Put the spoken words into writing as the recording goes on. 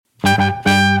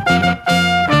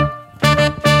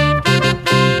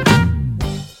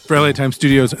For LA Times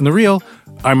Studios and The Real,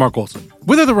 I'm Mark Olson.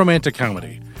 With the romantic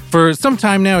comedy. For some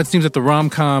time now, it seems that the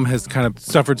rom-com has kind of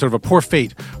suffered sort of a poor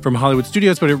fate from Hollywood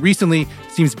studios, but it recently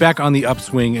seems back on the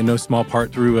upswing in no small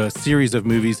part through a series of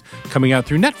movies coming out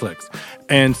through Netflix.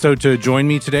 And so to join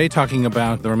me today talking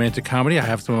about the romantic comedy, I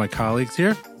have some of my colleagues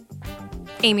here.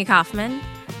 Amy Kaufman,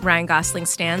 Ryan Gosling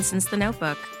stan since The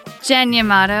Notebook. Jen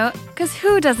Yamato, because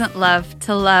who doesn't love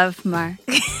to love, Mark?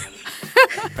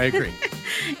 I agree.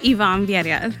 Yvonne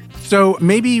Villarreal. So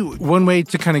maybe one way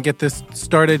to kind of get this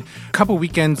started, a couple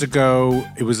weekends ago,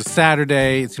 it was a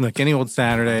Saturday, it seemed like any old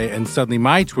Saturday, and suddenly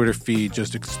my Twitter feed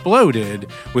just exploded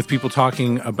with people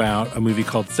talking about a movie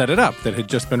called Set It Up that had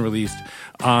just been released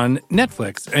on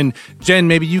Netflix. And Jen,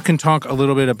 maybe you can talk a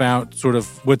little bit about sort of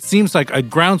what seems like a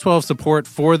groundswell of support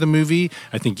for the movie.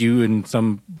 I think you and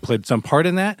some played some part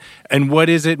in that. And what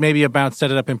is it maybe about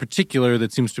Set It Up in particular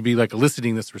that seems to be like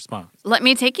eliciting this response? Let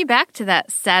me take you back to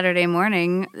that Saturday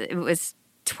morning. It was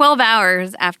 12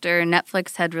 hours after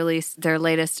Netflix had released their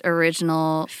latest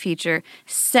original feature,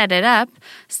 Set It Up,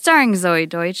 starring Zoe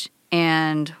Deutsch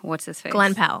and what's his face?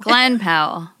 Glenn Powell. Glenn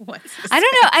Powell. I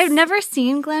don't know. I've never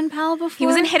seen Glenn Powell before. He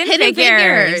was in Hidden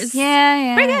Figures.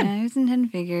 Yeah. Pretty good. He was in Hidden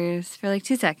Figures for like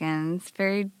 2 seconds.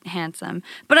 Very handsome.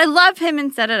 But I love him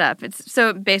in Set It Up.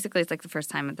 So basically it's like the first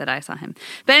time that I saw him.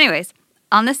 But anyways,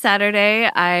 on this Saturday,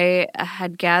 I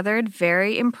had gathered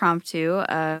very impromptu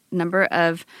a number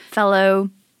of fellow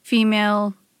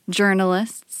female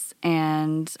journalists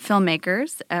and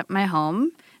filmmakers at my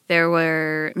home. There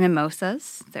were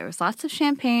mimosas, there was lots of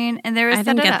champagne, and there was I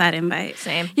didn't get that invite.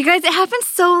 Same. You guys, it happened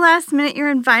so last minute. You're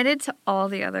invited to all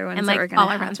the other ones And that like were going to all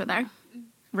our friends were there.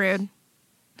 Rude.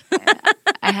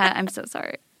 I'm so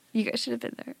sorry. You guys should have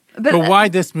been there. But why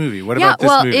this movie? What about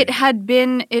this movie?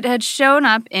 It had shown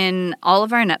up in all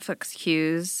of our Netflix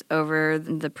queues over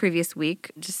the previous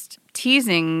week, just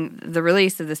teasing the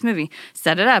release of this movie.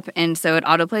 Set It Up. And so it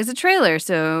autoplays a trailer.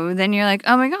 So then you're like,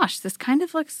 oh my gosh, this kind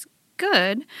of looks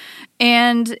good.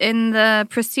 And in the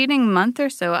preceding month or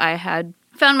so, I had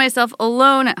found myself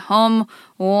alone at home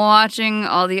watching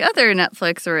all the other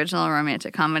Netflix original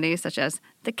romantic comedies, such as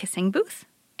The Kissing Booth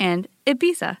and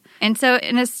Ibiza. And so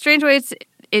in a strange way,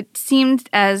 it seemed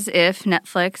as if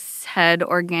Netflix had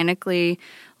organically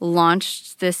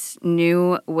launched this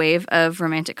new wave of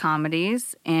romantic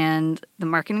comedies, and the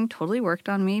marketing totally worked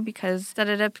on me because Set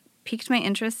It Up piqued my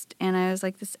interest, and I was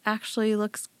like, this actually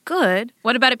looks good.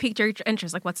 What about it piqued your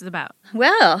interest? Like, what's it about?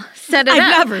 Well, Set It Up.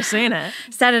 I've never seen it.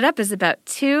 Set It Up is about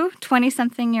two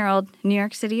 20-something-year-old New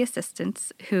York City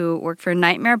assistants who work for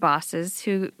nightmare bosses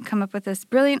who come up with this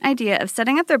brilliant idea of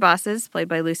setting up their bosses, played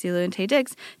by Lucy Liu and Taye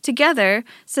Diggs, together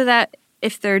so that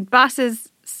if their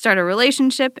bosses start a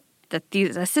relationship, that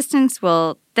these assistants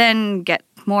will then get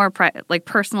more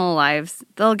personal lives.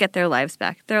 They'll get their lives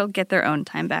back. They'll get their own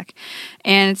time back.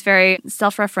 And it's very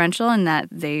self-referential in that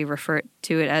they refer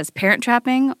to it as parent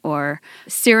trapping or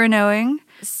Cyranoing.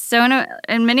 So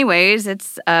in many ways,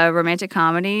 it's a romantic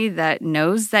comedy that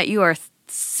knows that you are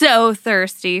so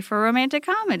thirsty for romantic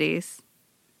comedies.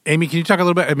 Amy, can you talk a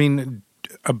little bit,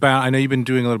 I know you've been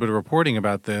doing a little bit of reporting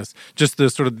about this, just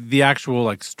the sort of the actual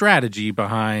like strategy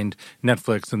behind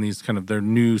Netflix and these kind of their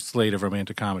new slate of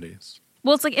romantic comedies.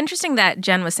 Well, it's like interesting that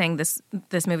Jen was saying this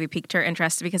movie piqued her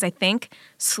interest because I think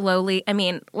slowly,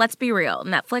 let's be real,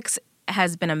 Netflix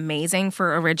has been amazing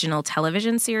for original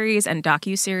television series and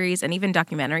docuseries and even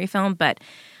documentary film, but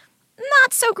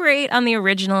not so great on the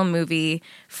original movie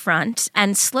front.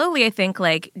 And slowly, I think,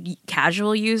 like,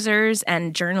 casual users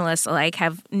and journalists alike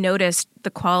have noticed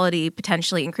the quality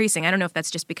potentially increasing. I don't know if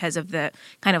that's just because of the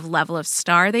kind of level of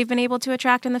star they've been able to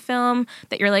attract in the film,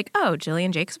 that you're like, oh,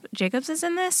 Gillian Jacobs is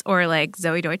in this? Or, like,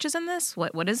 Zoe Deutsch is in this?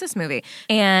 What is this movie?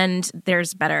 And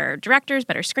there's better directors,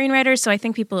 better screenwriters, so I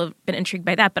think people have been intrigued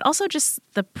by that. But also just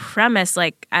the premise,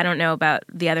 like, I don't know about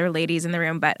the other ladies in the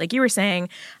room, but like you were saying,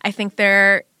 I think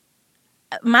they're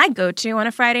my go-to on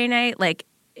a Friday night, like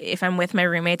if I'm with my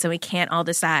roommates and we can't all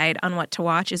decide on what to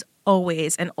watch, is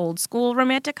always an old school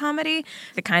romantic comedy,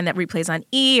 the kind that replays on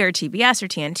E! Or TBS or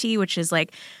TNT, which is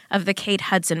like of the Kate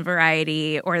Hudson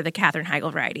variety or the Katherine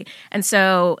Heigl variety. And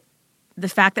so the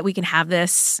fact that we can have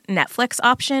this Netflix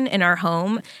option in our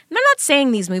home, and I'm not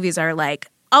saying these movies are like,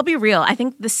 I'll be real, I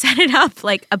think the Set It Up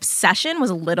like obsession was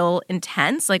a little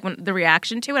intense. Like when the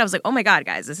reaction to it, I was like, oh my God,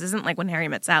 guys, this isn't like When Harry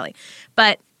Met Sally.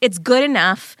 But it's good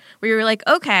enough where you're like,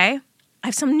 okay, I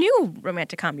have some new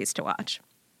romantic comedies to watch.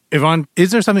 Yvonne, is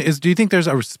there something, do you think there's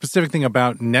a specific thing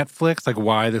about Netflix, like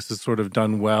why this is sort of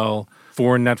done well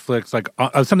for Netflix, like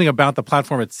something about the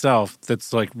platform itself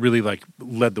that's like really like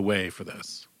led the way for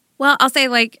this? Well, I'll say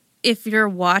like if you're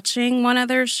watching one of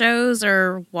their shows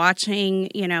or watching,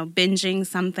 binging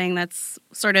something that's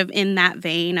sort of in that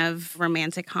vein of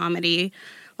romantic comedy,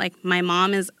 like my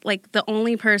mom is like the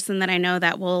only person that I know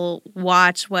that will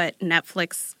watch what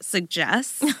Netflix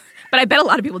suggests. But I bet a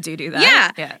lot of people do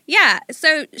that. Yeah.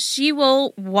 So she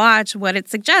will watch what it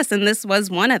suggests, and this was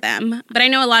one of them. But I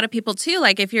know a lot of people too,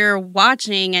 like if you're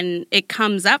watching and it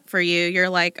comes up for you, you're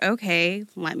like, okay,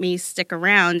 let me stick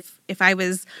around. If I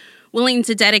was willing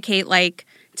to dedicate like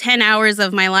 10 hours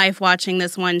of my life watching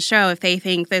this one show, if they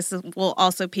think this will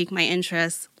also pique my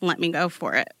interest, let me go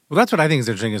for it. Well, that's what I think is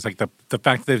interesting is like the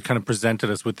fact that they've kind of presented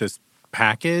us with this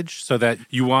package so that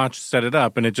you watch Set It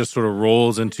Up and it just sort of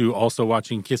rolls into also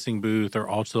watching Kissing Booth or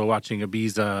also watching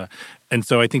Ibiza. And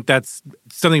so I think that's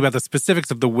something about the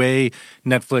specifics of the way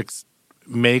Netflix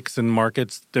makes and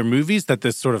markets their movies, that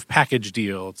this sort of package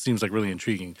deal seems like really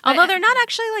intriguing. Although they're not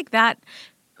actually like that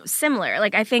similar.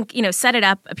 Like I think, Set It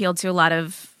Up appealed to a lot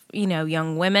of,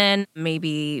 young women,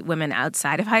 maybe women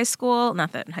outside of high school.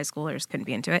 Not that high schoolers couldn't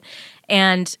be into it.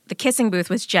 And The Kissing Booth,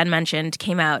 which Jen mentioned,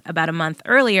 came out about a month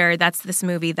earlier. That's this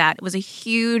movie that was a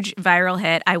huge viral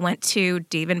hit. I went to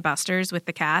Dave & Buster's with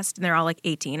the cast, and they're all like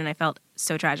 18, and I felt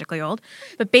so tragically old.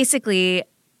 But basically,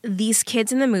 these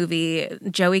kids in the movie,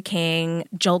 Joey King,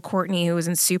 Joel Courtney, who was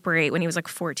in Super 8 when he was like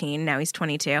 14, now he's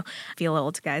 22. I feel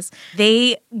old, guys.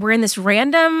 They were in this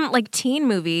random like teen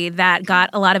movie that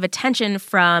got a lot of attention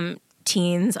from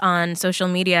teens on social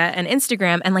media and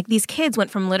Instagram. And like these kids went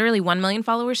from literally 1 million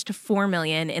followers to 4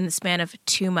 million in the span of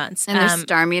 2 months. And their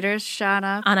star meters shot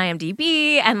up. On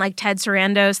IMDb. And like Ted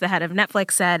Sarandos, the head of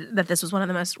Netflix, said that this was one of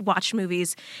the most watched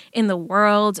movies in the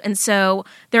world. And so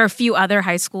there are a few other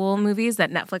high school movies that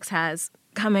Netflix has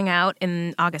coming out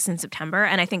in August and September.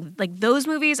 And I think like those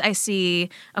movies I see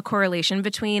a correlation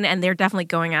between, and they're definitely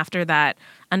going after that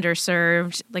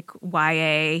underserved, like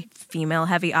YA female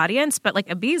heavy audience. But like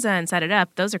Ibiza and Set It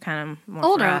Up, those are kind of more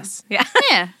older. For us. Yeah.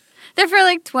 Yeah. They're for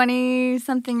like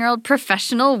 20-something-year-old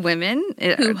professional women.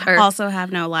 Who also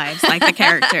have no lives, like the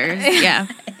characters. Yeah.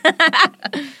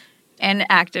 And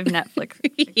active Netflix.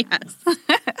 Yes.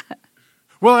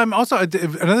 Well, I'm also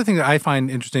another thing that I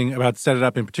find interesting about Set It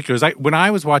Up in particular is when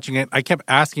I was watching it, I kept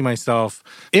asking myself,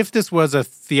 if this was a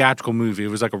theatrical movie, it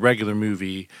was like a regular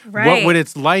movie, what would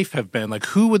its life have been? Like,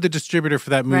 who would the distributor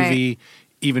for that movie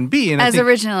even be? And as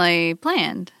originally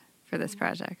planned for this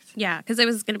project. Yeah, because it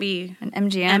was going to be an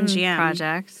MGM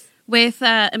project with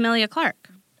Emilia Clarke.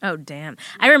 Oh, damn.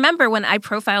 I remember when I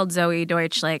profiled Zoe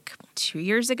Deutsch like 2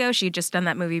 years ago. She had just done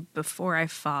that movie Before I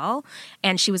Fall,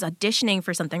 and she was auditioning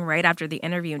for something right after the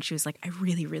interview, and she was like, I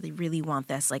really, really, really want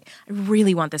this. Like, I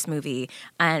really want this movie.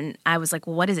 And I was like,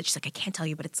 well, what is it? She's like, I can't tell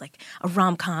you, but it's like a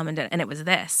rom-com, and it was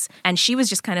this. And she was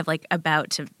just kind of like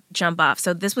about to jump off.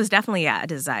 So this was definitely a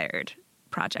desired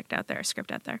project out there, a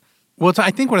script out there. Well,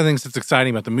 I think one of the things that's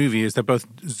exciting about the movie is that both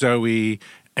Zoe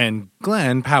and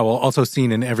Glenn Powell, also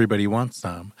seen in Everybody Wants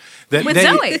Some. With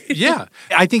Zoe. Yeah.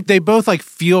 I think they both like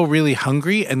feel really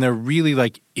hungry and they're really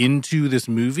like into this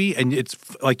movie. And it's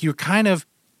like you're kind of,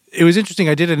 it was interesting.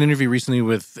 I did an interview recently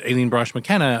with Aileen Brosh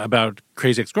McKenna about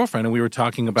Crazy Ex-Girlfriend, and we were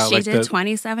talking about she did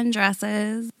 27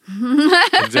 dresses.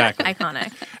 Exactly.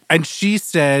 Iconic. And she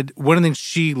said one of the things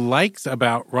she likes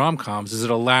about rom-coms is it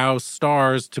allows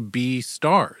stars to be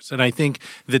stars. And I think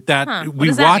that what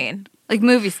does that mean? Like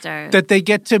movie stars. That they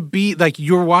get to be, like,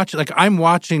 you're watching, like, I'm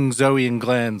watching Zoe and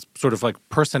Glenn's sort of, like,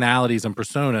 personalities and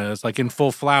personas, like, in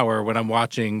full flower when I'm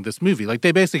watching this movie. Like,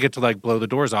 they basically get to, like, blow the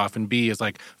doors off and be as,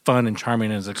 like, fun and charming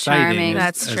and as exciting.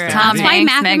 That's true. That's why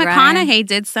Matthew McConaughey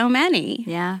did so many.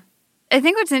 Yeah. I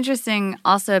think what's interesting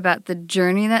also about the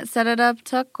journey that Set It Up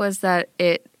took was that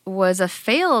it was a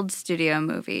failed studio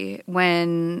movie.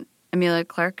 When Emilia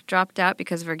Clarke dropped out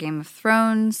because of her Game of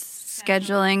Thrones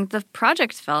scheduling, the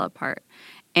project fell apart.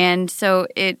 And so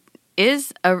it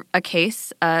is a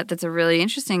case that's a really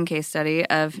interesting case study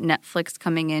of Netflix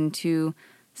coming in to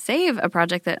save a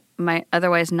project that might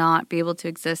otherwise not be able to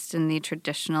exist in the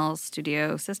traditional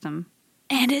studio system.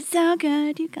 And it's so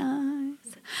good, you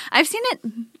guys. I've seen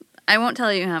it. I won't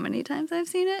tell you how many times I've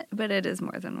seen it, but it is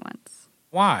more than once.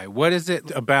 Why? What is it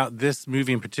about this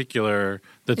movie in particular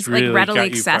that's it's really like readily got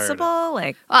you accessible?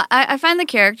 Like, well, I find the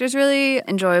characters really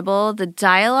enjoyable. The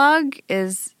dialogue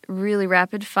is really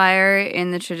rapid fire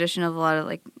in the tradition of a lot of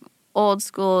like old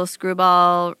school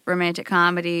screwball romantic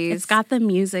comedies. It's got the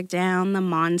music down, the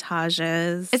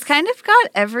montages. It's kind of got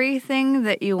everything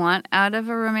that you want out of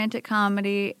a romantic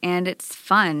comedy, and it's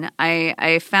fun.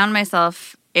 I found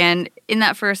myself, and in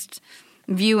that first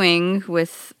viewing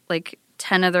with like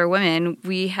 10 other women,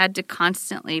 we had to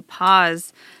constantly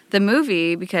pause the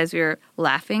movie because we were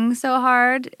laughing so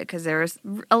hard, because there was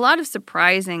a lot of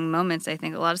surprising moments, I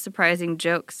think, a lot of surprising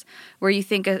jokes where you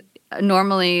think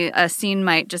normally a scene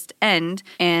might just end,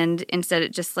 and instead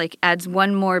it just like adds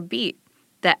one more beat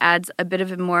that adds a bit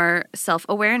of a more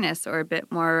self-awareness or a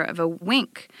bit more of a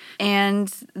wink.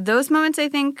 And those moments, I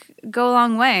think, go a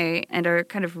long way and are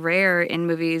kind of rare in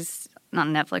movies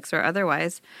on Netflix or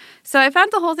otherwise. So I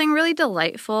found the whole thing really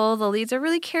delightful. The leads are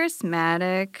really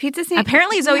charismatic. Pizza scene.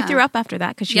 Apparently Zoe threw up after that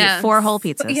because she ate 4 whole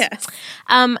pizzas. Yes.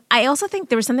 I also think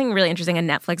there was something really interesting a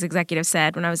Netflix executive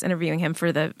said when I was interviewing him for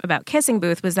about Kissing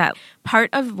Booth, was that part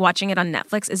of watching it on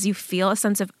Netflix is you feel a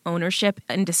sense of ownership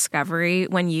and discovery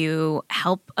when you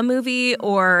help a movie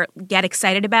or get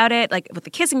excited about it. Like with the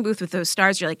Kissing Booth with those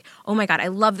stars, you're like, oh my God, I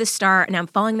love this star and I'm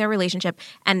following their relationship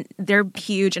and they're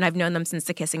huge and I've known them since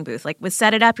the Kissing Booth. Like with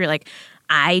Set It Up, you're like,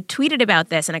 I tweeted about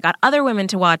this and I got other women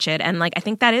to watch it. And like, I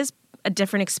think that is a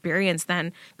different experience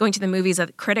than going to the movies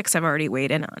that critics have already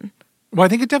weighed in on. Well, I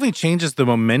think it definitely changes the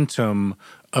momentum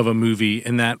of a movie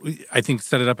in that I think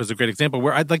Set It Up is a great example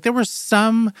where there were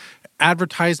some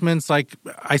advertisements, like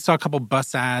I saw a couple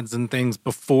bus ads and things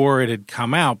before it had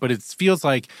come out, but it feels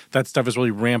like that stuff is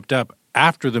really ramped up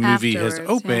after the movie has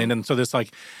opened. Yeah. And so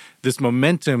this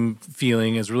momentum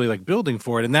feeling is really like building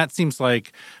for it. And that seems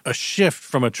like a shift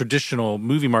from a traditional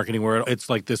movie marketing where it's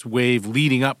like this wave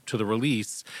leading up to the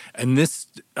release. And this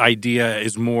idea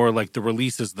is more like the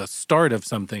release is the start of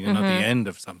something and not the end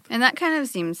of something. And that kind of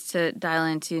seems to dial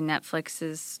into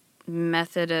Netflix's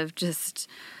method of just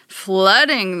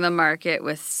flooding the market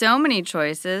with so many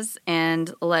choices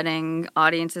and letting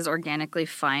audiences organically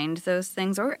find those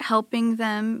things or helping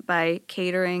them by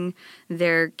catering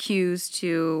their cues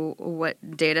to what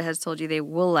data has told you they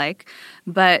will like.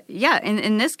 But yeah,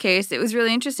 in this case, it was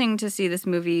really interesting to see this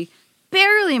movie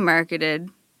barely marketed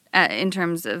in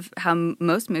terms of how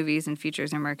most movies and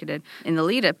features are marketed in the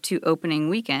lead up to opening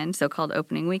weekend, so-called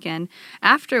opening weekend,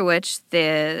 after which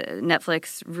the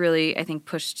Netflix really, I think,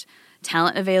 pushed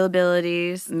talent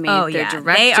availabilities, made their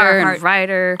director and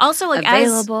writer also like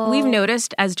available. As we've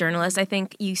noticed as journalists, I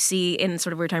think you see in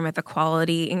sort of, we were talking about the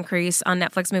quality increase on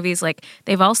Netflix movies, like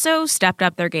they've also stepped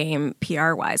up their game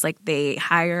PR-wise. Like they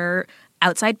hire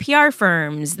outside PR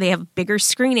firms. They have bigger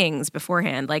screenings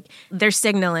beforehand. Like they're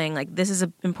signaling like this is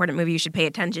an important movie you should pay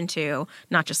attention to,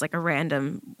 not just like a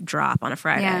random drop on a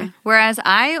Friday. Yeah. Whereas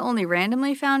I only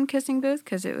randomly found Kissing Booth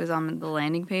because it was on the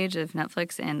landing page of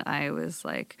Netflix and I was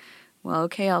like, well,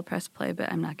 okay, I'll press play,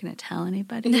 but I'm not going to tell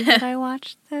anybody that I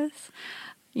watched this.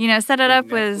 You know, Set It Up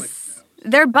was...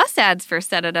 There are bus ads for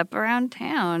Set It Up around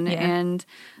town, and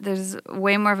there's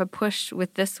way more of a push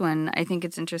with this one. I think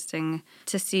it's interesting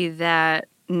to see that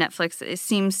Netflix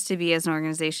seems to be, as an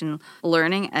organization,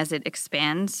 learning as it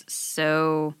expands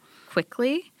so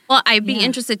quickly. Well, I'd be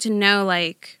interested to know,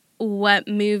 like, what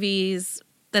movies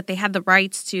that they had the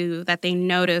rights to that they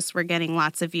noticed were getting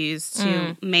lots of views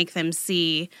to make them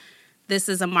see this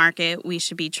is a market we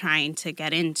should be trying to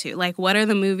get into. Like, what are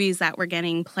the movies that were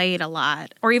getting played a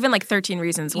lot? Or even like 13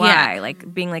 Reasons Why,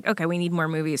 like being like, okay, we need more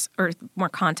movies or more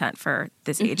content for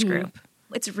this age group.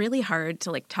 It's really hard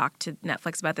to like talk to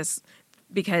Netflix about this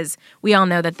because we all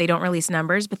know that they don't release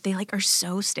numbers, but they like are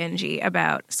so stingy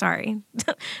about,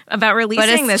 about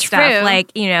releasing this stuff.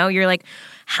 Like, you know, you're like,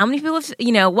 how many people have,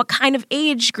 you know, what kind of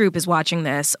age group is watching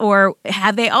this? Or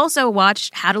have they also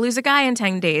watched How to Lose a Guy in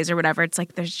 10 Days or whatever? It's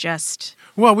like there's just...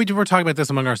 Well, we were talking about this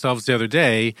among ourselves the other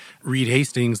day. Reed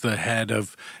Hastings, the head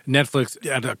of Netflix,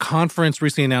 at a conference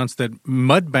recently announced that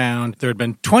Mudbound, there had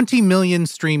been 20 million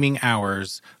streaming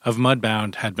hours of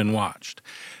Mudbound had been watched.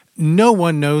 No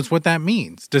one knows what that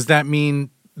means. Does that mean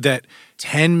that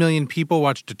 10 million people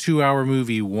watched a 2-hour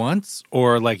movie once,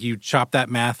 or like you chop that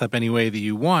math up any way that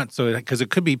you want? So, because it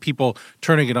could be people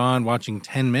turning it on, watching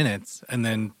 10 minutes, and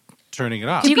then turning it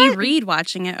off. Could be Reed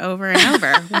watching it over and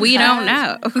over. We don't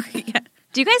know.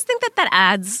 Do you guys think that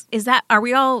adds, are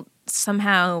we all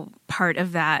somehow part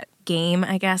of that game,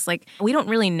 I guess? Like, we don't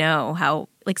really know how,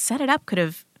 like, Set It Up could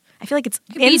have, I feel like it's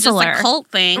insular. Just a cult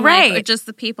thing. Right. Like, just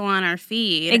the people on our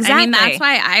feed. Exactly. I mean, that's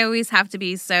why I always have to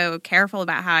be so careful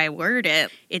about how I word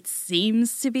it. It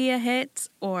seems to be a hit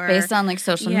or... Based on, like,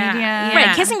 social media. Yeah.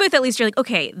 Right. Kissing Booth, at least you're like,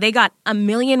 okay, they got 1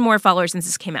 million more followers since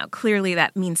this came out. Clearly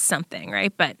that means something,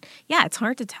 right? But yeah, it's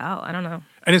hard to tell. I don't know.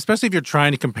 And especially if you're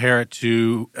trying to compare it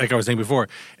to, like I was saying before,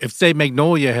 if, say,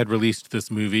 Magnolia had released this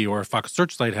movie or Fox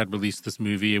Searchlight had released this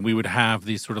movie, and we would have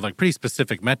these sort of like pretty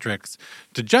specific metrics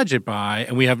to judge it by,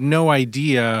 and we have no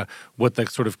idea what the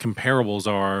sort of comparables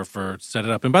are for Set It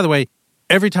Up. And by the way,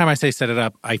 every time I say Set It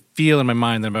Up, I feel in my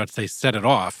mind that I'm about to say Set It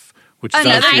Off, which is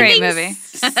Another obviously- great movie.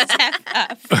 Step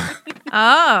Up.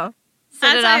 Oh.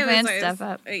 Set It That's why Off was and always- Step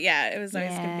Up. Yeah, it was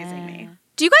always confusing me.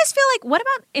 Do you guys feel like, what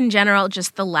about in general,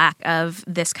 just the lack of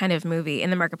this kind of movie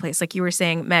in the marketplace? Like you were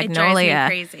saying, Magnolia. It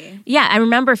drives me crazy. Yeah, I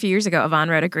remember a few years ago, Yvonne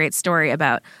wrote a great story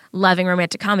about loving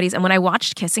romantic comedies. And when I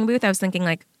watched Kissing Booth, I was thinking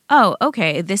like, oh,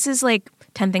 okay, this is like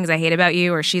 10 Things I Hate About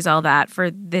You or She's All That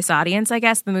for this audience, I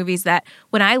guess. The movies that,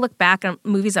 when I look back on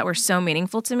movies that were so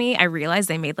meaningful to me, I realized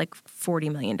they made like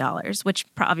 $40 million, which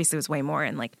obviously was way more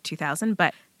in like 2000.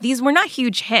 But these were not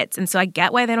huge hits. And so I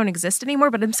get why they don't exist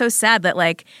anymore. But I'm so sad that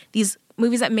like these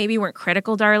movies that maybe weren't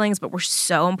critical darlings, but were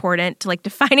so important to like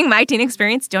defining my teen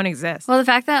experience don't exist. Well, the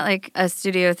fact that like a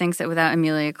studio thinks that without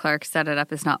Emilia Clarke, Set It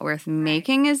Up is not worth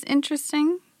making is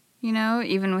interesting. You know,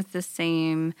 even with the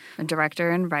same director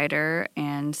and writer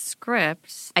and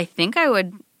script, I think I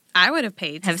would have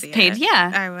paid to have see paid, it.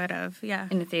 yeah, I would have, yeah.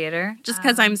 in the theater. Just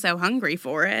because I'm so hungry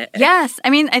for it. Yes.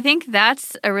 I mean, I think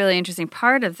that's a really interesting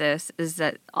part of this is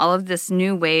that all of this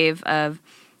new wave of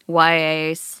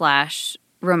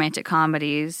YA/romantic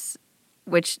comedies,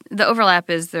 which the overlap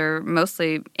is they're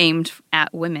mostly aimed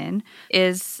at women,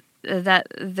 is that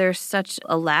there's such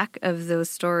a lack of those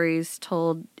stories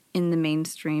told in the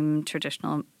mainstream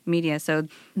traditional media. So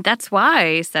that's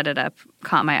why Set It Up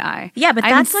caught my eye. Yeah, but I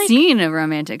that's haven't like seen a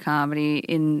romantic comedy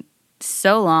in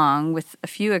so long, with a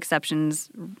few exceptions,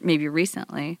 maybe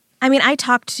recently. I mean, I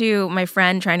talked to my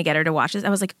friend trying to get her to watch this. I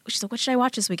was like, she's like, what should I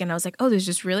watch this weekend? I was like, oh, there's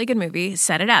this really good movie,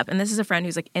 Set It Up. And this is a friend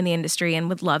who's like in the industry and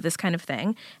would love this kind of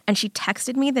thing. And she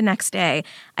texted me the next day,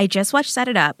 I just watched Set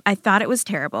It Up. I thought it was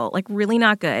terrible, like really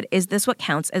not good. Is this what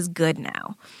counts as good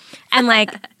now? And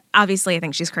like, obviously I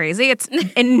think she's crazy. It's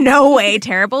in no way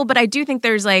terrible, but I do think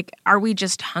there's like, are we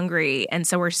just hungry? And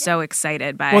so we're so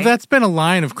excited by... Well, that's been a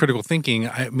line of critical thinking.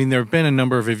 I mean, there have been a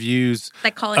number of reviews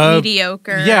That call it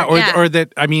mediocre. Yeah, or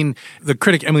that, I mean, the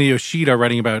critic Emily Yoshida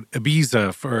writing about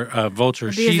Ibiza for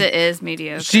Vulture. Ibiza is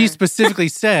mediocre. She specifically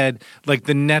said, like,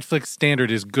 the Netflix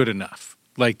standard is good enough.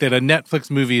 Like, that a Netflix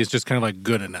movie is just kind of like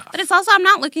good enough. But it's also, I'm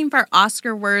not looking for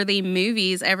Oscar-worthy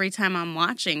movies every time I'm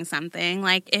watching something.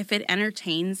 Like, if it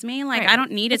entertains me, like, Right. I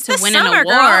don't need it It's to the win an summer, award.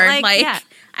 girl. Like, Like, yeah.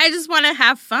 I just want to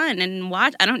have fun and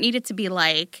watch. I don't need it to be,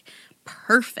 like,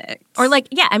 perfect. Or like,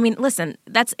 yeah, I mean, listen,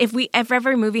 that's if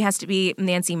every movie has to be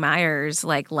Nancy Meyers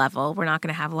like level, we're not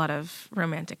going to have a lot of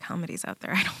romantic comedies out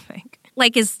there, I don't think.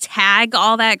 Like, is Tag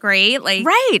all that great? Like,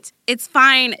 Right. it's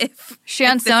fine if... Shion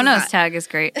if this is Sono's not- tag is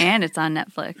great, and it's on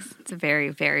Netflix. It's a very,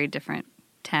 very different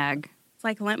tag. It's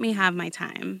like, let me have my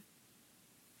time.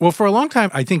 Well, for a long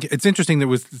time, I think it's interesting that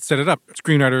was Set It Up.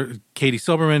 Screenwriter Katie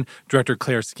Silberman, director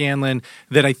Claire Scanlon,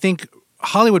 that I think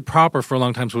Hollywood proper for a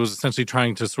long time was essentially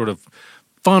trying to sort of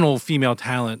funnel female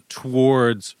talent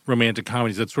towards romantic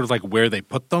comedies. That's sort of like where they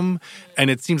put them. And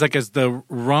it seems like as the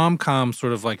rom-com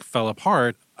sort of like fell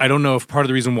apart, I don't know if part of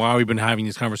the reason why we've been having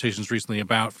these conversations recently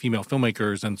about female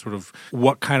filmmakers and sort of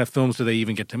what kind of films do they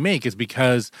even get to make is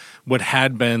because what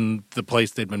had been the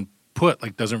place they'd been put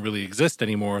like doesn't really exist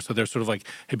anymore. So they're sort of like,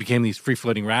 it became these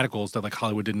free-floating radicals that like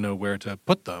Hollywood didn't know where to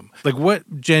put them. Like what,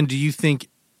 Jen, do you think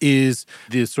is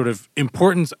the sort of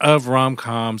importance of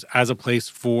rom-coms as a place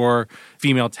for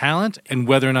female talent and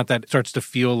whether or not that starts to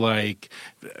feel like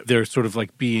they're sort of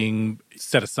like being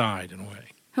set aside in a way?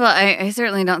 Well, I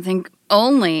certainly don't think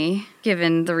only,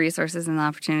 given the resources and the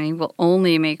opportunity, will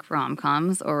only make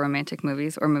rom-coms or romantic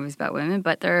movies or movies about women,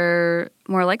 but they're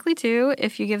more likely to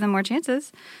if you give them more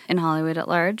chances in Hollywood at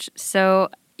large. So,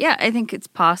 yeah, I think it's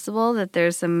possible that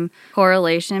there's some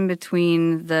correlation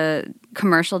between the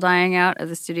commercial dying out of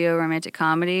the studio romantic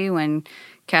comedy when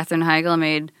Katherine Heigl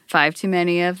made 5 too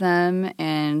many of them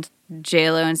and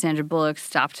J-Lo and Sandra Bullock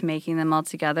stopped making them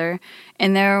altogether.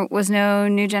 And there was no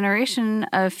new generation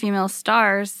of female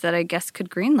stars that I guess could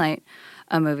greenlight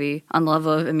a movie on the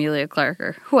level of Emilia Clarke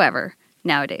or whoever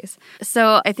nowadays.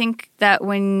 So I think that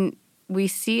when we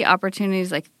see opportunities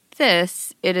like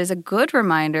this, it is a good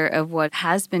reminder of what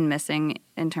has been missing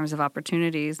in terms of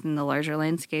opportunities in the larger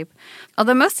landscape.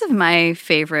 Although most of my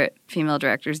favorite female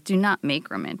directors do not make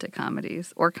romantic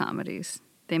comedies or comedies.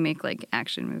 They make like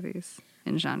action movies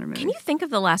and genre movies. Can you think of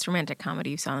the last romantic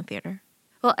comedy you saw in the theater?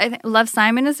 Well, I think Love,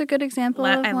 Simon is a good example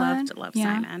of I one. loved Love,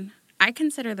 Yeah. Simon. I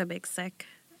consider The Big Sick.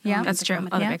 Yeah. That's true.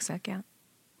 comedy. Oh, the Yeah. Big Sick, yeah.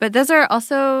 But those are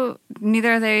also,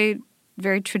 neither are they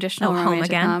very traditional Oh, Home romantic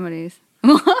Again? comedies.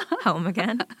 Home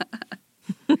Again.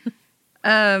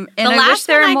 And The I wish last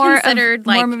there one were I more considered of,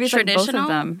 more like movies like both traditional of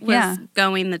them. was Yeah.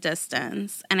 Going the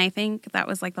Distance, and I think that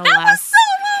was like the last.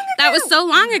 That was so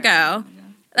long ago.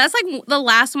 That's like the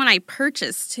last one I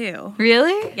purchased too.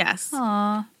 Really? Yes.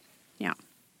 Aw. Yeah.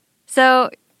 So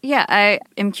Yeah, I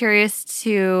am curious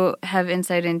to have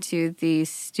insight into the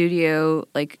studio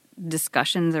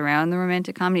discussions around the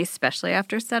romantic comedy, especially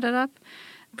after Set It Up.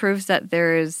 Proves that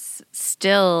there is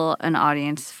still an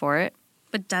audience for it.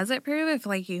 But does it prove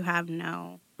if you have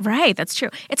no? Right, that's true.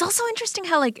 It's also interesting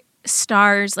how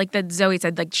stars, that Zoe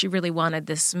said, she really wanted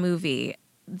this movie.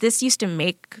 This used to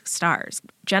make stars.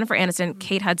 Jennifer Aniston,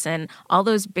 Kate Hudson, all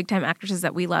those big-time actresses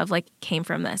that we love, came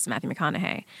from this, Matthew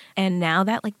McConaughey. And now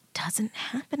that, doesn't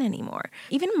happen anymore.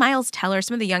 Even Miles Teller,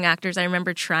 some of the young actors, I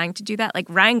remember trying to do that.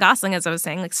 Ryan Gosling, as I was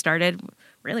saying, started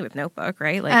really with Notebook,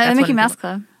 right? The Mickey Mouse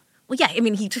Club. Well, yeah, I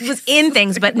mean, he was in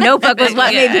things, but Notebook was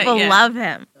what made people love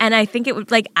him. And I think it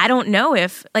would, I don't know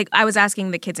if, I was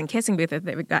asking the kids in Kissing Booth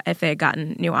if they had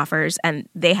gotten new offers, and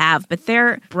they have, but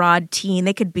they're broad teen.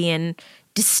 They could be in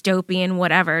dystopian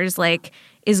whatevers.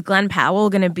 Is Glenn Powell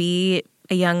going to be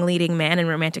a young leading man in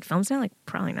romantic films now?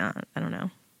 Probably not. I don't know.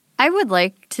 I would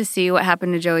like to see what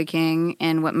happened to Joey King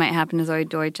and what might happen to Zoe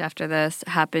Deutsch after this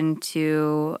happen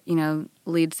to,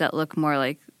 leads that look more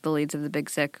like the leads of The Big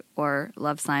Sick or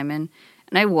Love, Simon.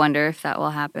 And I wonder if that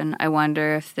will happen. I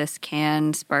wonder if this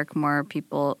can spark more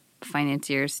people,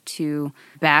 financiers, to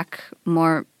back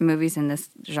more movies in this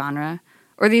genre.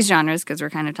 Or these genres, because we're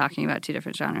kind of talking about two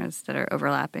different genres that are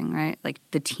overlapping, right?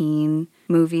 The teen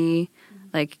movie,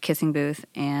 Kissing Booth,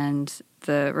 and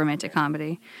the romantic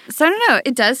comedy. So I don't know.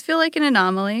 It does feel like an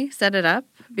anomaly, Set It Up,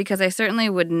 because I certainly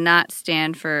would not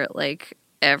stand for,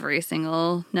 every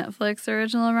single Netflix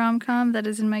original rom-com that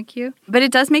is in my queue. But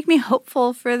it does make me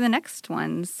hopeful for the next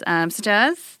ones, such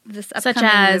as this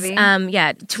upcoming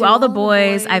movie. To All the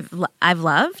Boys I've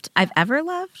ever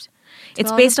loved.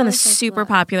 It's based on the super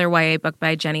popular YA book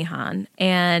by Jenny Han.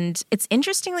 And it's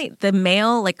interestingly, the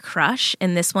male crush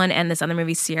in this one and this other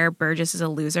movie, Sierra Burgess is a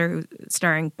Loser,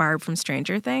 starring Barb from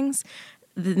Stranger Things.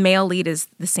 The male lead is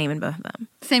the same in both of them.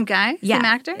 Same guy? Yeah. Same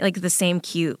actor? The same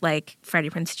cute, Freddie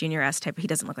Prinze Jr.-esque type. He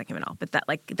doesn't look like him at all. But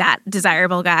that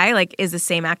desirable guy, is the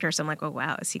same actor. So I'm oh,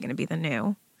 wow, is he going to be the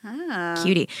new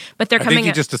cutie? But they're coming. I think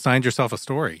you just assigned yourself a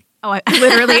story. Oh, I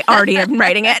literally already am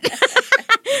writing it.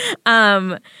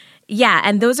 Yeah,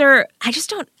 and those are, I just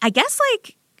don't, I guess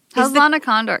How's Lana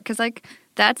Condor? Because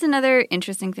that's another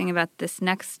interesting thing about this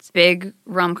next big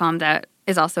rom-com that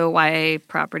is also a YA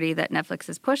property that Netflix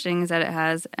is pushing, is that it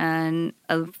has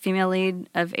a female lead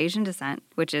of Asian descent,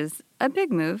 which is a big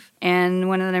move and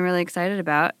one that I'm really excited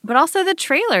about. But also the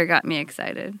trailer got me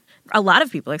excited. A lot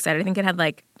of people excited. I think it had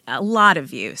a lot of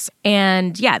views.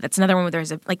 And yeah, that's another one where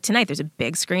there's tonight there's a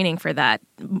big screening for that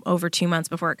over 2 months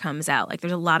before it comes out.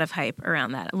 There's a lot of hype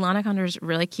around that. Lana Condor's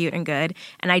really cute and good.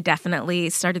 And I definitely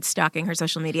started stalking her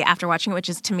social media after watching it, which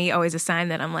is to me always a sign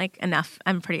that I'm enough.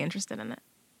 I'm pretty interested in it.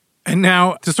 And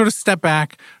now to sort of step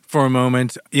back for a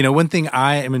moment, one thing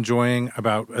I am enjoying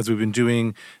about as we've been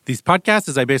doing these podcasts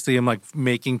is I basically am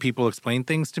making people explain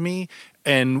things to me.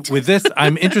 And with this,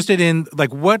 I'm interested in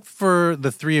what for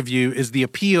the three of you is the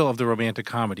appeal of the romantic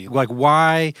comedy?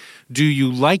 Why do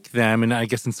you like them? And I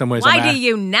guess in some ways, why do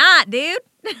you not, dude?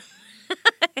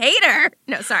 Hater.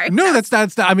 No, sorry. No, that's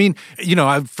not. I mean,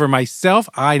 for myself,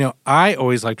 I know I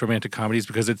always liked romantic comedies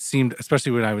because it seemed,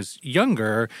 especially when I was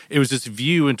younger, it was this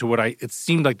view into it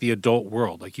seemed like the adult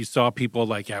world. You saw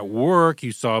people at work,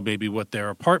 you saw maybe what their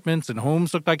apartments and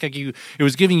homes looked like. It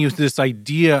was giving you this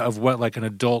idea of what an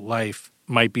adult life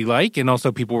might be like. And also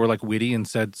people were witty and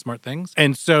said smart things.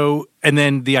 And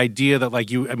then the idea that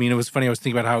it was funny. I was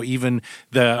thinking about how even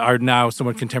our now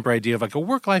somewhat contemporary idea of a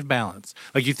work-life balance.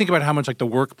 You think about how much the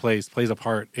workplace plays a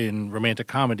part in romantic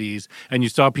comedies, and you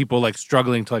saw people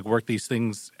struggling to work these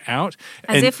things out.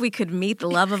 As if we could meet the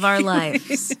love of our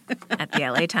lives at the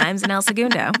LA Times in El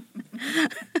Segundo.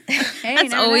 Hey,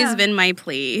 that's always been my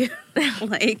plea.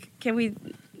 Can we...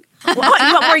 What,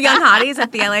 you want more young hotties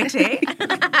at the LAT?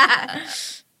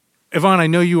 Yvonne, I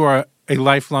know you are a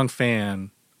lifelong fan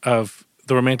of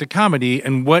the romantic comedy,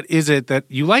 and what is it that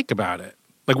you like about it?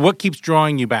 What keeps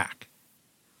drawing you back?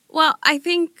 Well, I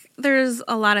think there's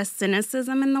a lot of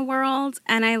cynicism in the world,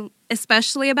 and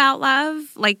especially about love.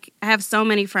 I have so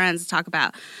many friends talk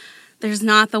about there's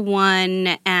not the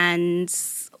one, and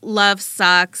love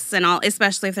sucks, and all,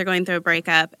 especially if they're going through a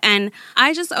breakup. And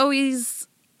I just always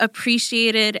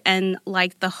appreciated and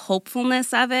the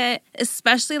hopefulness of it,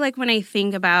 especially when I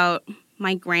think about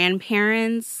my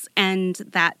grandparents and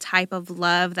that type of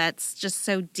love that's just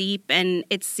so deep, and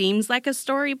it seems like a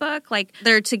storybook.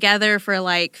 They're together for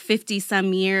 50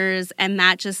 some years, and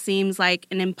that just seems like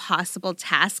an impossible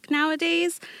task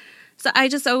nowadays. So I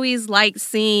just always like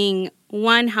seeing,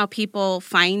 one, how people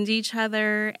find each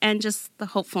other, and just the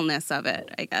hopefulness of it,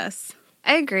 I guess.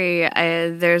 I agree.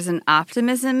 There's an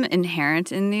optimism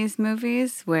inherent in these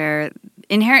movies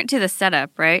inherent to the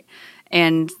setup, right?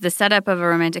 And the setup of a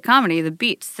romantic comedy, the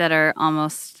beats that are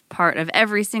almost part of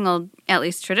every single, at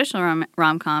least traditional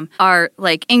rom-com, are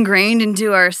like ingrained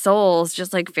into our souls,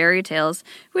 just like fairy tales,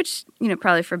 which,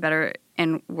 probably for better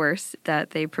and worse, that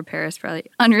they prepare us probably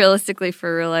unrealistically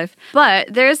for real life.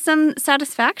 But there's some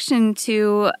satisfaction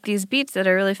to these beats that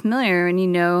are really familiar and you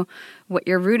know what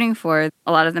you're rooting for.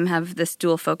 A lot of them have this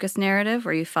dual focus narrative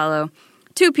where you follow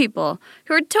two people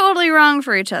who are totally wrong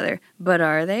for each other, but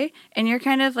are they? And you're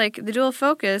kind of like, the dual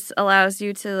focus allows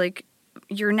you to like,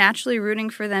 you're naturally rooting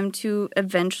for them to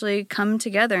eventually come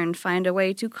together and find a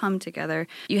way to come together.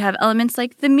 You have elements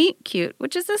like the meet cute,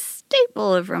 which is a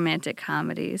staple of romantic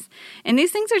comedies. And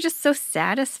these things are just so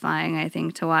satisfying, I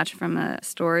think, to watch from a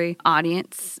story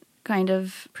audience kind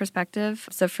of perspective.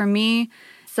 So for me,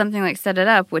 something like Set It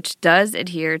Up, which does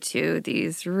adhere to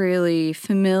these really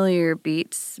familiar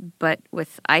beats, but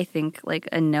with, I think, like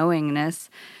a knowingness,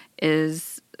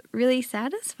 is really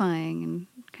satisfying and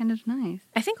kind of nice.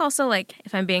 I think also, like,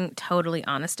 if I'm being totally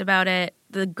honest about it,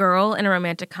 the girl in a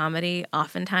romantic comedy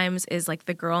oftentimes is like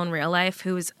the girl in real life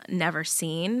who's never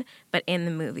seen, but in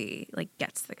the movie, like,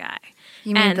 gets the guy.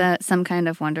 You mean that Some Kind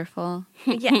of Wonderful?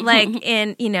 Yeah, like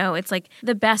it's like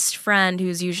the best friend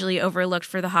who's usually overlooked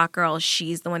for the hot girl,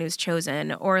 she's the one who's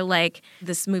chosen. Or like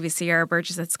this movie Sierra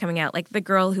Burgess that's coming out, like the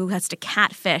girl who has to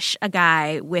catfish a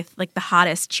guy with like the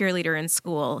hottest cheerleader in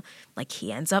school. Like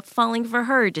he ends up falling for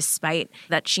her despite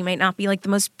that she might not be like the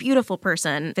most beautiful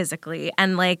person physically.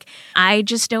 And like I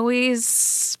just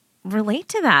always relate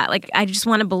to that. Like, I just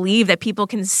want to believe that people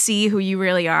can see who you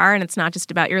really are and it's not just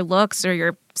about your looks or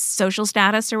your social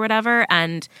status or whatever.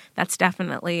 And that's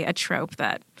definitely a trope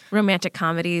that romantic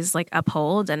comedies like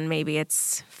uphold, and maybe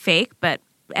it's fake, but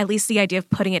at least the idea of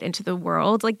putting it into the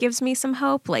world like gives me some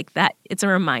hope, like that it's a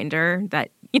reminder that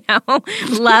people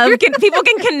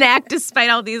can connect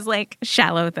despite all these like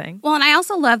shallow things. Well, and I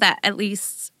also love that, at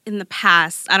least in the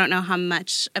past, I don't know how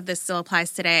much of this still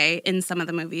applies today in some of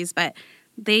the movies, but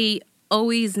they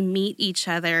always meet each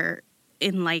other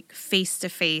in like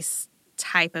face-to-face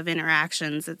type of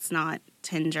interactions. It's not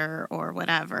Tinder or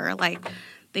whatever. Like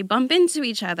they bump into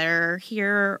each other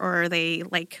here, or they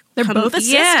like they're both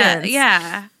assistants.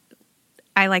 Yeah.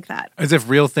 I like that. As if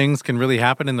real things can really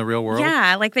happen in the real world?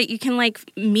 Yeah, like that you can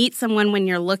like meet someone when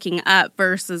you're looking up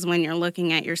versus when you're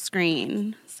looking at your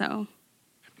screen. So.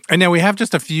 And now we have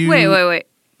just a few... Wait.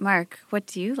 Mark, what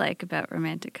do you like about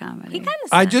romantic comedy? He kind of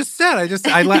I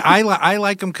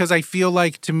like them because I feel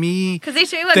like, to me... Because they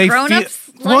show you what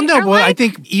grown-ups I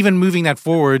think even moving that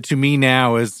forward to me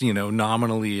now as,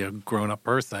 nominally a grown-up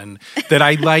person, that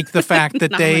I like the fact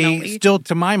that they still,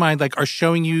 to my mind, like are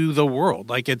showing you the world.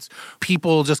 Like it's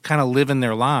people just kind of living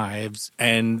their lives.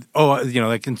 And,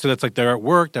 and so that's like they're at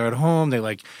work, they're at home, they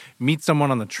like meet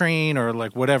someone on the train or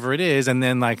like whatever it is, and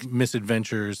then like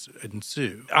misadventures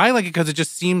ensue. I like it because it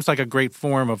just seems like a great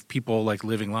form of people like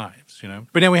living lives,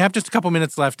 But now we have just a couple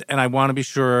minutes left, and I want to be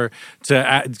sure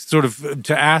to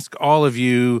ask all of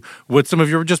you what some of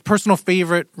your just personal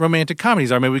favorite romantic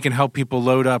comedies are. Maybe we can help people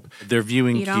load up their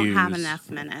viewing cues. You don't have enough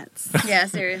minutes. Yeah,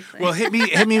 seriously. Well, hit me,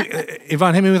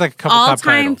 Yvonne, hit me with like a couple top titles.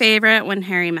 All-time favorite, When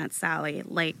Harry Met Sally.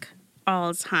 Like,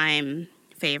 all-time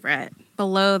favorite.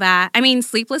 Below that,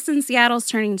 Sleepless in Seattle's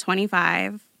turning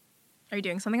 25. Are you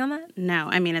doing something on that? No,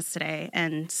 it's today,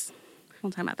 and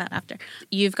we'll talk about that after.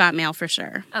 You've Got Mail for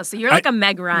sure. Oh, so you're like a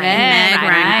Meg Ryan. Meg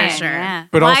Ryan for sure. Yeah.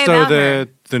 But Why also about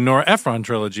the Nora Ephron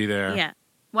trilogy there. Yeah.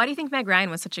 Why do you think Meg Ryan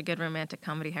was such a good romantic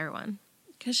comedy heroine?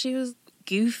 Because she was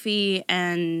goofy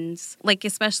and, like,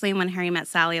 especially in When Harry Met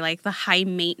Sally, like, the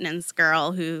high-maintenance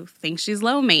girl who thinks she's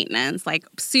low maintenance, like,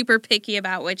 super picky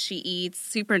about what she eats,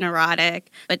 super neurotic,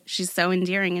 but she's so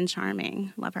endearing and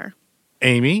charming. Love her.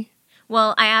 Amy?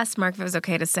 Well, I asked Mark if it was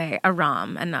okay to say a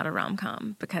rom and not a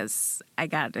rom-com because I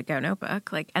got to go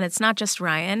Notebook. Like, and it's not just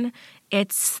Ryan,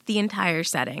 it's the entire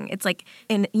setting. It's like,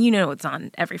 it's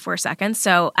on every 4 seconds,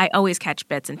 so I always catch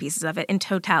bits and pieces of it. In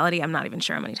totality, I'm not even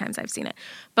sure how many times I've seen it.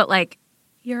 But like,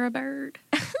 you're a bird.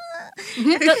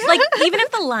 Like, even if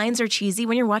the lines are cheesy,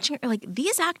 when you're watching it, you're like,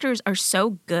 these actors are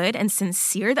so good and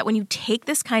sincere that when you take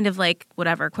this kind of like,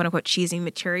 whatever, quote unquote, cheesy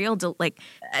material, like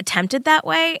attempted that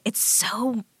way, it's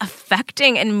so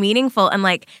affecting and meaningful. And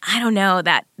like, I don't know,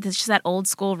 that it's just that old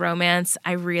school romance.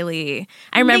 I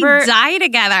remember they die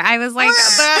together. I was like,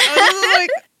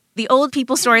 The old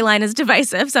people storyline is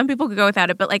divisive. Some people could go without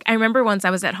it. But like, I remember once I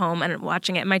was at home and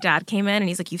watching it, and my dad came in and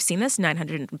he's like, you've seen this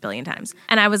 900 billion times.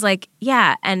 And I was like,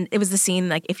 yeah. And it was the scene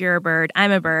like, if you're a bird,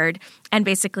 I'm a bird. And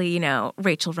basically, you know,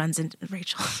 Rachel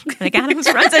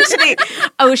McAdams runs into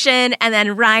the ocean, and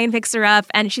then Ryan picks her up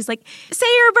and she's like, say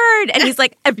you're a bird. And he's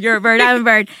like, if you're a bird, I'm a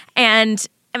bird. And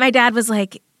my dad was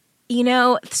like, you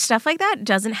know, stuff like that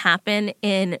doesn't happen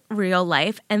in real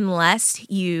life unless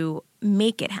you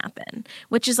make it happen,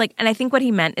 which is like, and I think what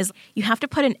he meant is you have to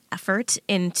put an effort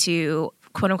into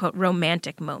quote unquote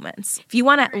romantic moments. If you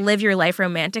want to live your life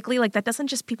romantically, like that doesn't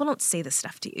just, people don't say this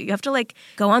stuff to you. You have to like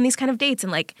go on these kind of dates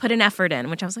and like put an effort in,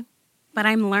 which I was like, But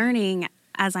I'm learning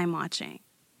as I'm watching,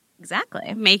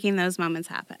 exactly. making those moments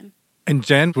happen. And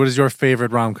Jen, what is your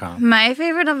favorite rom-com? My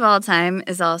favorite of all time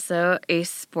is also a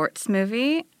sports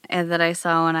movie that I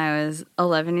saw when I was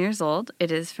 11 years old. It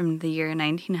is from the year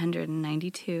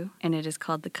 1992, and it is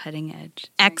called The Cutting Edge.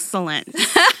 Excellent.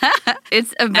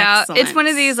 It's about, Excellent. It's one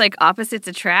of these like opposites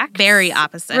attract. Very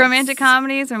opposite. Romantic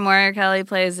comedies where Moira Kelly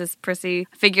plays this prissy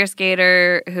figure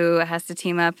skater who has to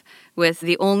team up with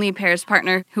the only Paris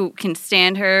partner who can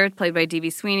stand her, played by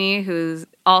D.B. Sweeney, who's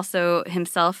also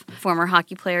himself a former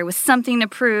hockey player with something to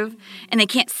prove, and they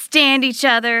can't stand each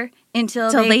other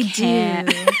until they can.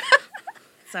 do.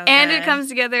 So And good. it comes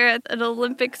together at an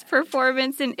Olympics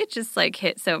performance, and it just like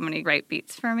hit so many right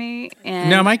beats for me. And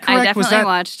Now, am I correct? I Was definitely that-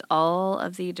 watched all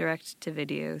of the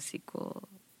direct-to-video sequels.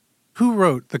 Who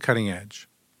wrote The Cutting Edge?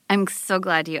 I'm so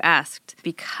glad you asked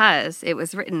because it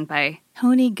was written by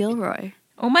Tony Gilroy.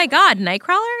 Oh my God,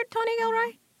 Nightcrawler, Tony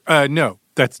Gilroy? No,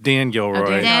 that's Dan Gilroy.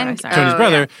 Dan Dan- Gilroy, sorry. Tony's Oh,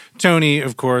 brother. yeah. Tony,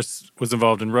 of course, was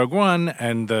involved in Rogue One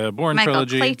and the Bourne Michael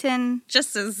trilogy. Clayton.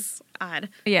 Just as odd.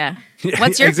 Yeah. Yeah,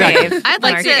 What's your exactly. fave? I'd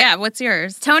like Mark? to- Yeah, what's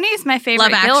yours? Tony's my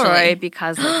favorite Love Gilroy Actually.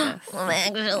 because of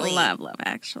this. Love,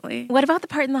 actually. What about the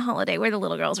part in The Holiday where the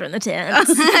little girls are in the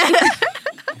tents?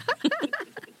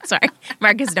 Sorry,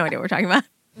 Mark has no idea what we're talking about.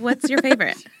 What's your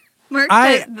favorite? Mark,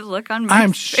 I- the look on Mark's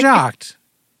I'm face. shocked.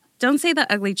 Don't say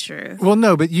the ugly truth. Well,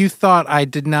 no, but you thought I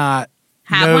did not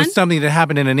Have know one? something that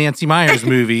happened in a Nancy Myers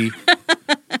movie.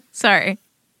 Sorry.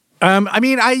 I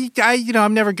mean,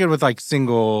 I'm never good with like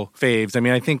single faves. I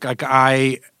mean, I think like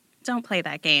Don't play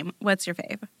that game. What's your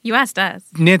fave? You asked us.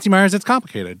 Nancy Myers, It's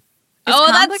Complicated. It's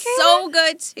complicated? that's so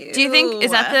good too. Do you think,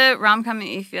 is that the rom-com that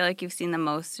you feel like you've seen the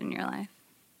most in your life?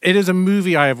 It is a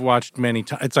movie I have watched many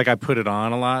times. It's like I put it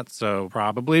on a lot, so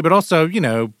probably. But also,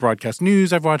 Broadcast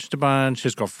News I've watched a bunch.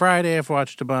 His Girl Friday I've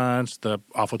watched a bunch. The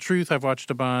Awful Truth I've watched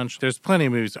a bunch. There's plenty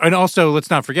of movies. And also, let's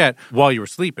not forget, While You Were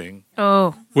Sleeping,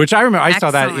 Oh, which I remember I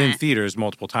saw that in Excellent. theaters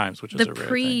multiple times, which is the a rare thing.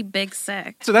 pre-Big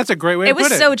Sick? So that's a great way it to put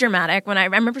was it. so dramatic when I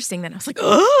remember seeing that. And I was like,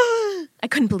 oh, I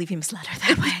couldn't believe he misled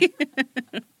her that way.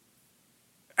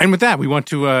 And with that, we want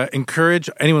to encourage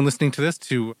anyone listening to this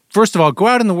to, first of all, go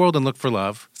out in the world and look for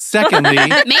love. Secondly,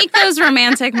 Make those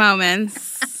romantic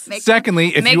moments. if make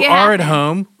you it are at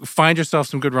happen. home, find yourself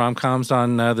some good rom-coms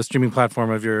on the streaming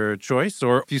platform of your choice,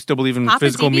 or if you still believe in Pop a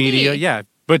physical DVD. media. Yeah.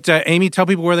 But Amy, tell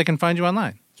people where they can find you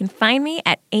online. You can find me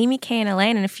at Amy K in LA,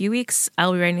 and in a few weeks,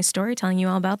 I'll be writing a story telling you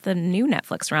all about the new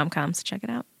Netflix rom-com, so check it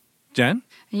out. Jen?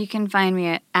 You can find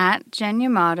me at Jen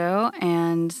Yamato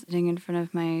and sitting in front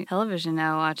of my television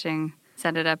now watching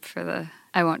Set It Up for the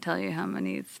I won't tell you how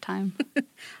many it's time.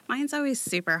 Mine's always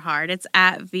super hard. It's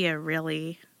at Via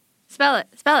Really. Spell it.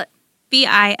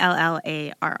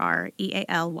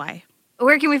 VILLARREALY.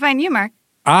 Where can we find you, Mark?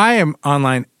 I am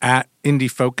online at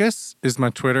IndieFocus is my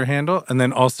Twitter handle, and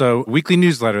then also weekly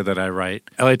newsletter that I write,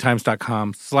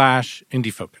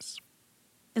 latimes.com/IndieFocus.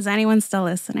 Is anyone still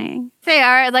listening? They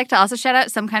are. I'd like to also shout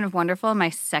out Some Kind of Wonderful, my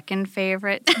second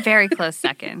favorite, very close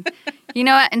second. You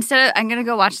know what? Instead of, I'm going to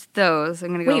go watch those. I'm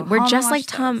going to go Wait, we're home just and like watch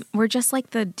Tom. those. We're just like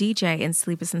the DJ in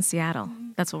Sleepless in Seattle.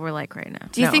 That's what we're like right now.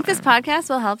 Do you think this podcast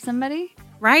will help somebody?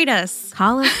 Write us.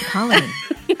 Call in.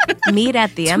 Meet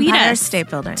at the Tweet Empire us. State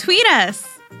Building. Tweet us.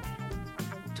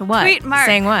 To what? Tweet Mark.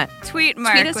 Saying what? Tweet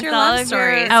Mark. Tweet us with your all love of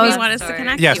stories. your We Oh, want us to stories.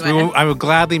 connect Yes, you with. I will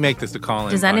gladly make this a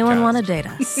call-in Does anyone podcast. want to date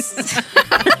us?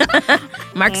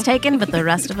 Mark's taken, but the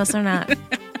rest of us are not.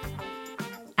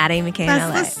 At Amy K in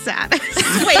That's LA. the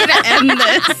saddest way to end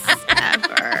this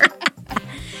ever.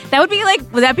 That would be like,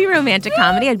 would that be romantic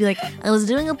comedy? I'd be like, I was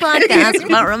doing a podcast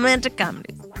about romantic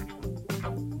comedies.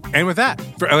 And with that,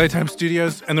 for LA Times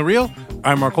Studios and The Real,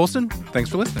 I'm Mark Olson. Thanks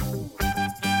for listening.